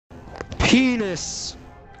penis.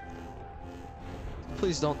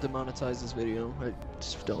 Please don't demonetize this video. I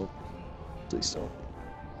just don't. Please don't.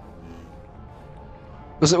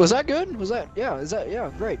 Was that good? Was that yeah,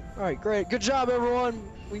 great. Alright, great. Good job everyone.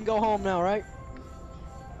 We can go home now, right?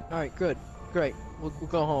 Alright, good. Great. We'll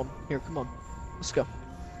go home. Here, come on. Let's go.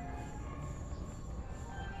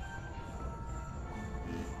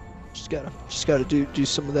 Just gotta do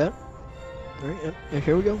some of that. Alright, yeah,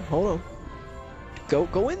 here we go. Hold on.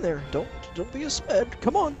 Go in there. Don't be a sped.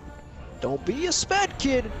 Come on. Don't be a sped,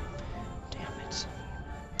 kid. Damn it.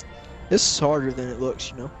 This is harder than it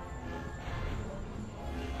looks, you know.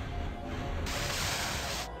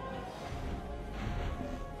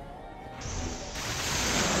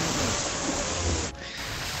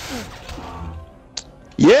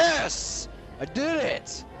 Yes! I did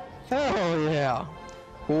it! Hell yeah!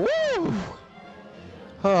 Woo!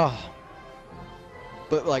 Oh.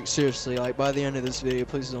 But like seriously, like by the end of this video,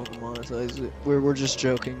 please don't monetize it. We're just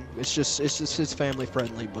joking. It's family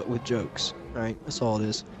friendly, but with jokes. All right, that's all it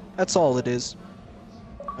is. That's all it is.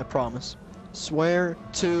 I promise. Swear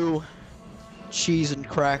to cheese and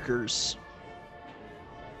crackers.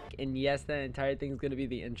 And yes, that entire thing's gonna be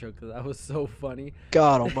the intro because that was so funny.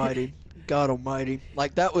 God Almighty, God Almighty.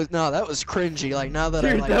 Like that was cringy. Like now that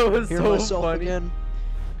Dude, I that was hear so myself funny. again.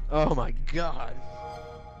 Oh my God.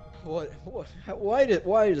 What? Why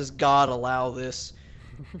does God allow this?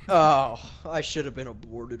 Oh, I should have been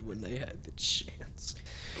aborted when they had the chance.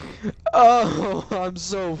 Oh, I'm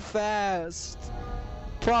so fast.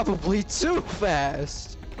 Probably too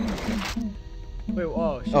fast. Wait,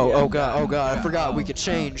 oh, shit, oh God, I forgot we could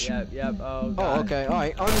change. Yep, oh God. Oh, okay,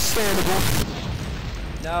 alright, understandable.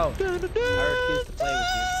 No, I refuse to play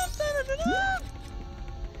with you.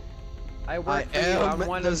 I work for you, I'm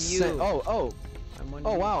one of you.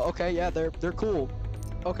 Oh, wow, okay, yeah, they're cool.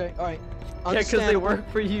 Okay, alright. Yeah, because they work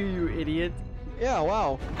for you, you idiot. Yeah,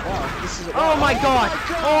 wow, this is. Oh my God!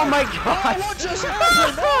 Oh my God! What just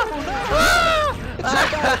happened? No! It's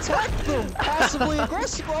like I attacked them, passively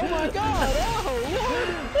aggressive. Oh my God!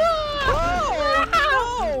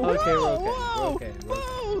 Oh! Okay, Whoa! we're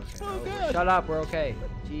okay. Shut up, we're okay.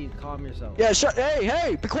 Jeez, calm yourself. Yeah,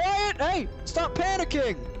 hey, be quiet! Hey, stop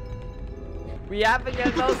panicking! We have to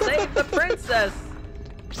go save the princess!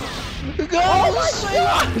 Go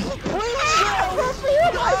save the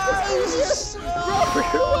princess!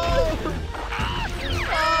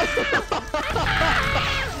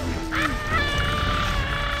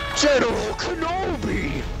 General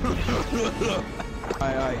Kenobi!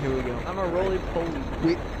 Alright, here we go. I'm a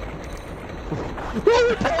roly-poly.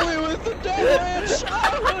 Roly-poly with the devil inch!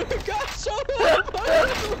 Oh my God, shut up!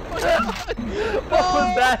 What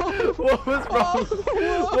was that? What was wrong?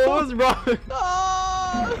 What was wrong?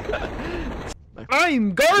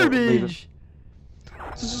 I'm garbage!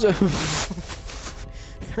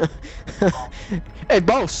 Hey,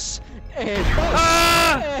 boss! Hey, boss!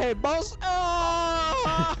 Ah! Hey, boss! Oh!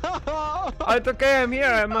 It's okay, I'm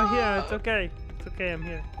here, here, it's okay. It's okay, I'm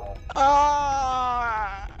here.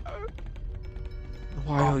 Why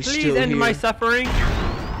are we Please still end here? my suffering.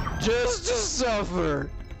 Just to suffer.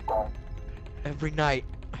 Every night,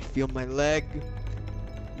 I feel my leg,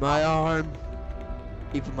 my arm,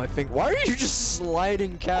 even my finger. Why are you just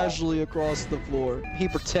sliding casually across the floor? He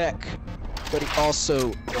protect, but he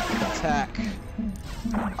also attack.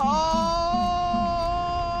 Oh!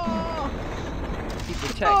 He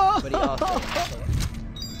protects, but he also.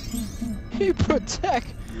 He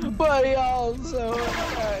protect, but he also.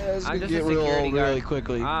 I'm just get a security guard. really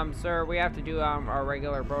quickly. Sir, we have to do our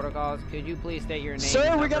regular protocols. Could you please state your name?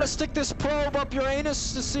 Sir, we gotta stick this probe up your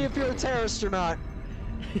anus to see if you're a terrorist or not.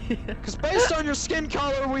 Because based on your skin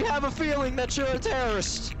color, we have a feeling that you're a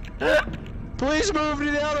terrorist. Please move to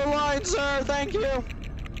the outer line, sir. Thank you.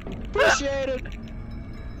 Appreciate it.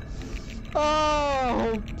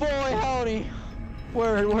 Oh boy, howdy.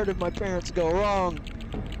 Where did my parents go wrong?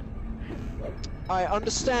 Alright,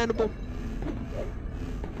 understandable.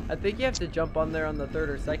 I think you have to jump on there on the third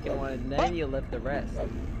or second one, and then you lift the rest.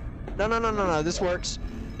 No, this works.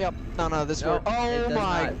 Yep, no, this works. Oh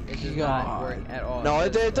my It does God. not work at all. No,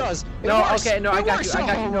 it does. No, works. okay, no, I got works. you,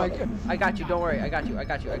 Oh, I got you, don't worry, I got you.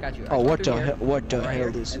 Oh, what the hell? What the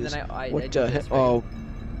hell this and is? then I What do the this hell?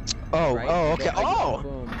 Oh, right? okay. Then I go Oh.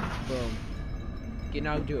 boom. Okay,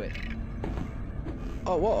 now do it.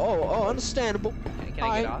 Oh, understandable. Can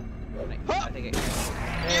I get off? I think I can.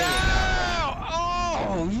 Yeah!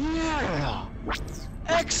 Oh, yeah!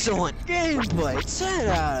 Excellent gameplay! 10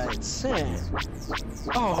 out of 10.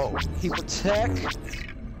 Oh, he protect,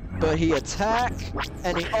 but he attack,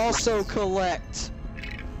 and he also collect.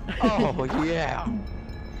 Oh, yeah.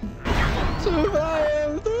 To fly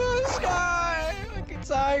through the sky!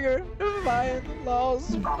 tiger, defying the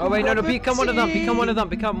laws. Oh wait, no, become one of them. Become one of them.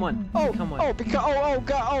 Become one. Become one. Oh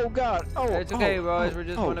god. Oh, it's okay, boys. We're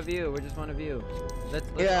just one of you. We're just one of you. Let's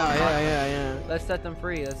yeah. Let's set them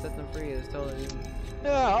free. Let's set them free. It's totally.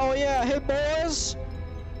 Yeah. Oh yeah. Hey boys.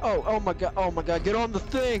 Oh my god. Get on the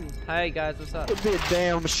thing. Hey guys, what's up? It'd be a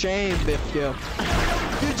damn shame if you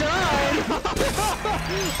died.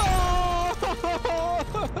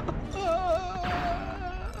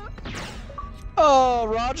 Oh,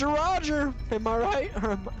 Roger. Am I right?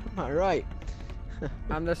 Or am I right?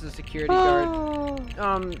 I'm just a security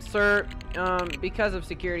guard. Sir, because of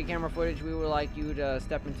security camera footage, we would like you to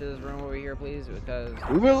step into this room over here, please, because...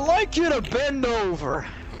 We would like you to bend over.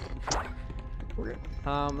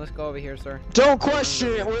 Let's go over here, sir. Don't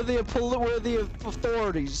question it. We're the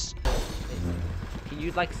authorities. Can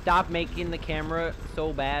you, like, stop making the camera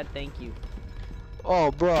so bad? Thank you.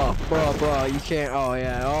 Oh, bro, you can't. Oh,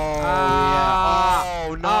 yeah.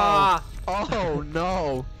 Oh, yeah. Oh,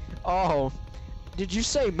 no. Oh. Did you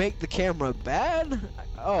say make the camera bad?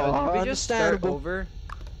 Oh, did we just start understandable. over?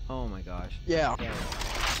 Oh my gosh. Yeah.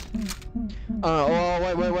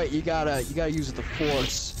 Oh, wait. You gotta use the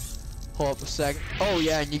force. Hold up a second. Oh,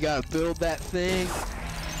 yeah, and you gotta build that thing.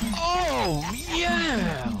 Oh,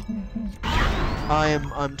 yeah.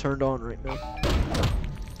 I'm turned on right now.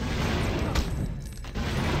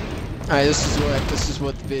 Alright, this is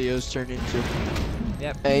what the videos turn into.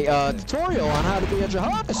 Yep. A tutorial on how to be a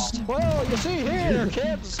jihadist. Well, you see here,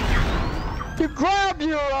 kids. You grab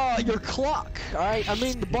your clock, alright? I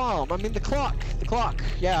mean the bomb. I mean the clock. The clock.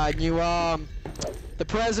 Yeah, and you the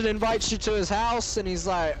president invites you to his house and he's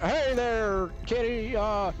like, "Hey there, kitty,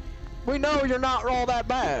 we know you're not all that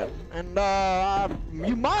bad. And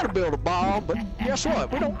you might have built a bomb, but guess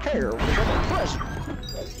what? We don't care. We're the president.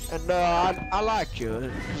 And I like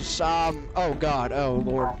you. Oh god, oh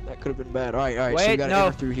lord, that could have been bad. Alright, Wait, so you gotta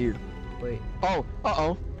enter through here. Wait. Oh,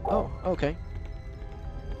 oh, okay.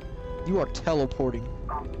 You are teleporting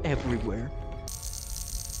everywhere.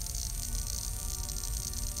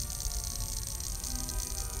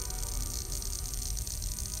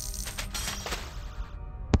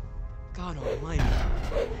 God almighty.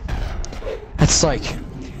 That's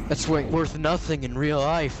worth nothing in real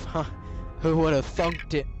life, huh? Who would have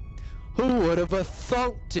thunked it? Who would have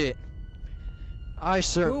thunked it? I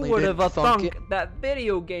certainly Who would didn't have thunk thunk it. that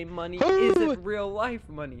video game money Who? isn't real life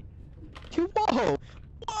money? Whoa!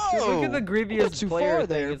 Dude, look at the Grievous too player far thing.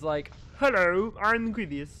 there. It's like, hello, I'm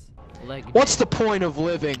Grievous. What's the point of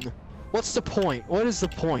living? What's the point? What is the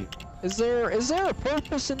point? Is there a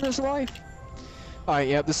purpose in this life? Alright,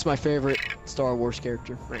 yep, this is my favorite Star Wars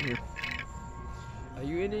character right here. Are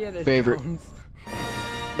you Indiana Favorite. Jones?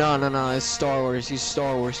 No, it's Star Wars. He's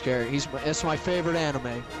Star Wars character. It's my favorite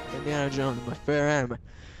anime. Indiana Jones, my favorite anime.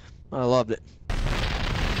 I loved it.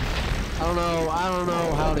 I don't know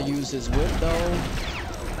how to use his whip though.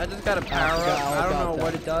 I just got a power up. I don't know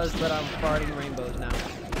what it does, but I'm farting rainbows now.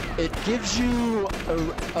 It gives you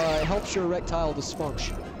it helps your erectile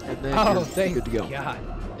dysfunction, and then you're good to go. God.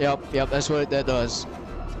 Yep, that's what that does.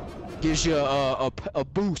 Gives you a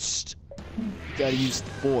boost. You gotta use the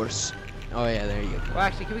force. Oh yeah, there you go. Well,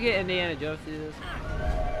 actually, can we get Indiana Jones to do this?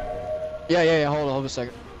 Yeah. Hold a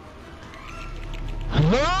second.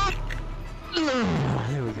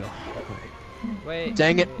 There we go. Wait.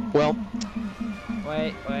 Dang it. Well.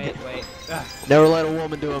 Wait. Never let a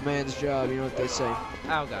woman do a man's job. You know what they say.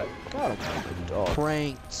 Oh god. Oh,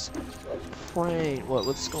 pranks.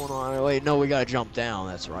 What's going on? Wait, no, we gotta jump down.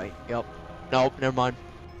 That's right. Yep. Nope. Never mind.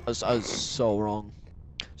 I was so wrong.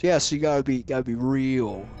 So yeah, so you gotta be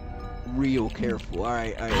real careful. All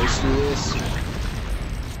right, let's do this.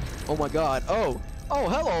 Oh my God. Oh,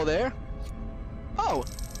 hello there. Oh.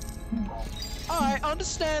 All right,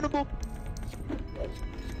 understandable.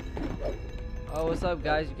 Oh, what's up,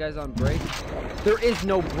 guys? You guys on break? There is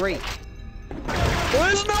no break. There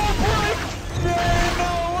is no break. There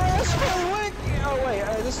no rest for the wicked. Oh wait,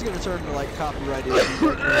 this is gonna turn into like copyright issues.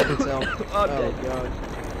 I can tell. Oh God.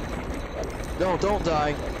 Don't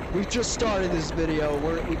die. We've just started this video.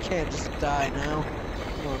 We can't just die now.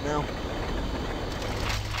 Come on now.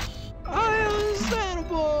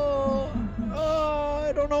 Understandable. Oh,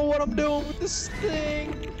 I don't know what I'm doing with this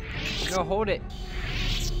thing. No, hold it.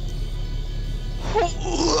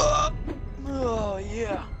 Oh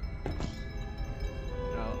yeah.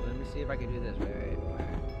 No, let me see if I can do this. Wait.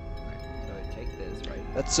 So take this, right?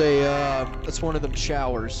 That's one of them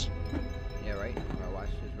showers. Yeah, right. Alright, watch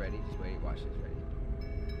this. Ready? Just wait. Watch this. Ready?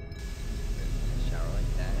 Shower like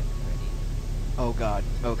that. Ready? Oh God.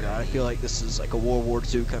 I feel like this is like a World War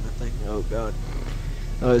II kind of thing. Oh God.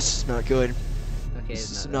 Oh, this is not good. Okay,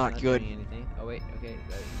 This is that's not good. doing anything. Oh wait, okay, did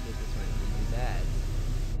this one, do that.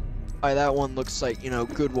 Alright, that one looks like, you know,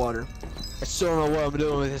 good water. I still don't know what I'm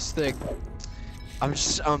doing with this thing. I'm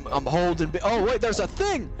holding. Oh wait, there's a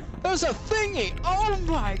thing. There's a thingy. Oh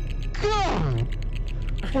my god!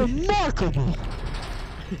 Remarkable.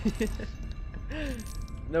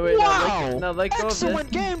 No wait, wow! no, let go excellent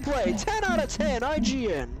of this. gameplay. 10 out of 10.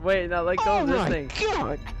 IGN. Wait, now let go of this thing. Oh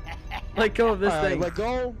my god! Let go of this thing. Let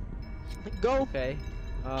go. Let go. Okay.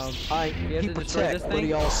 He protect, but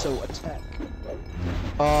he also attack.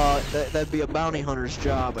 That'd be a bounty hunter's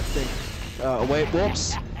job, I think. Wait,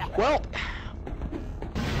 whoops. Well.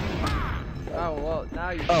 Oh well,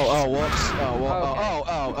 now you. Oh, whoops. Oh, well.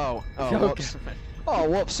 Okay. Oh, whoops. Oh,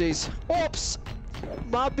 whoopsies. Whoops.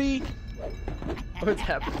 Mobby. What's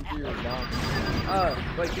happening to your mom? Oh,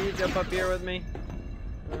 wait, can you jump up here with me?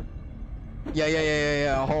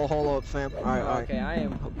 Yeah. Hold up, fam. Alright. Okay, I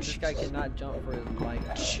am. This guy cannot jump for his life.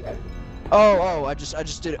 Oh, I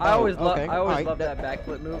just did it. I always love right. that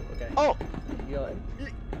backflip move. Okay. Oh. You go like,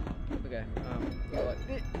 okay. You go like,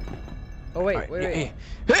 oh wait, right. wait.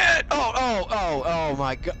 Oh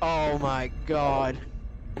my god. Oh my god.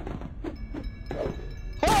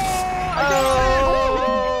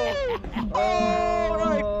 Oh,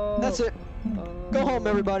 right. That's it. Go home,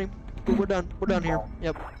 everybody. We're done. We're done here.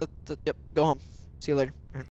 Yep. Yep. Go home. See you later.